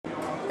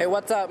Hey,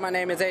 what's up? My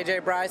name is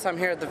AJ Bryce. I'm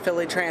here at the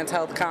Philly Trans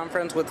Health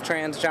Conference with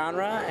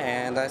Transgenre,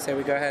 and I say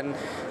we go ahead and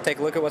take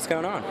a look at what's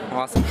going on.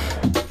 Awesome.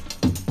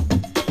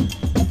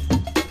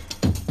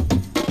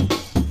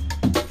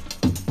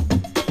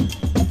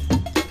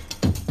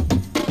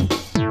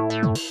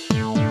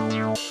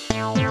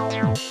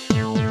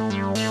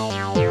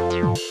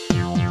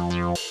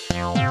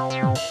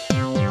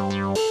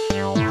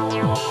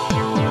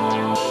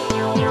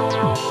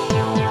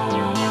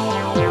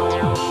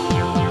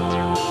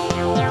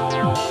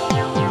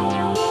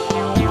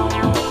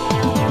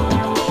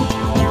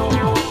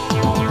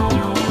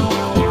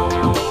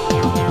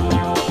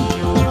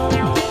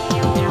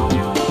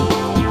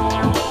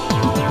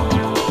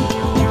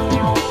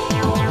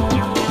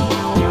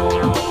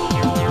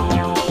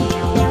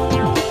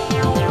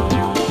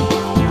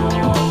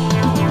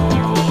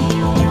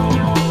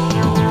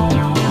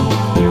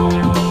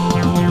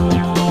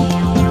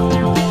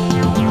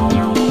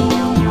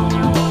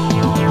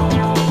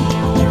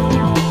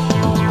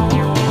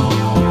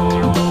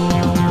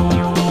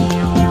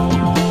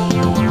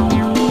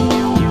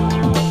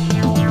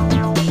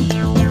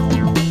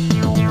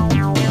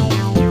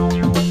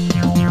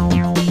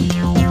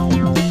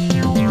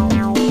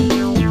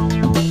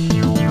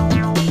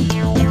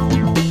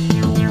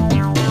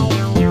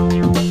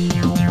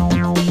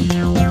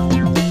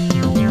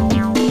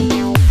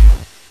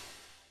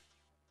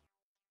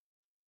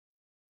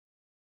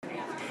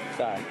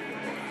 Sorry.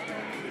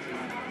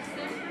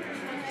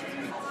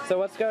 So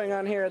what's going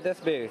on here at this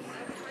booth?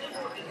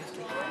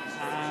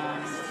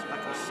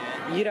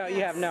 You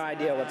have no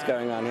idea what's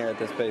going on here at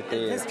this booth, do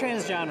you? This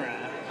transgenre.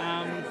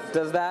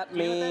 Does that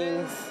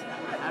mean?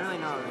 I don't really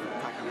know what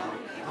you're talking about.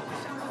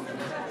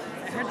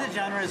 I heard the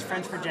genre is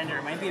French for gender.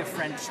 It might be a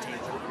French take.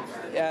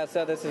 Yeah,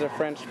 so this is a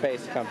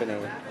French-based company.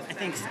 I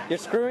think so. You're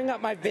screwing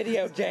up my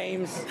video,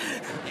 James.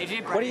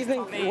 AJ What do you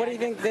think? What do you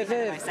think this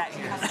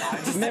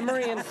is?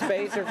 Memory and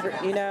space, or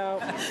you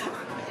know?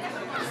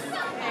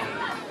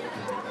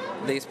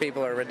 These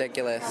people are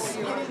ridiculous.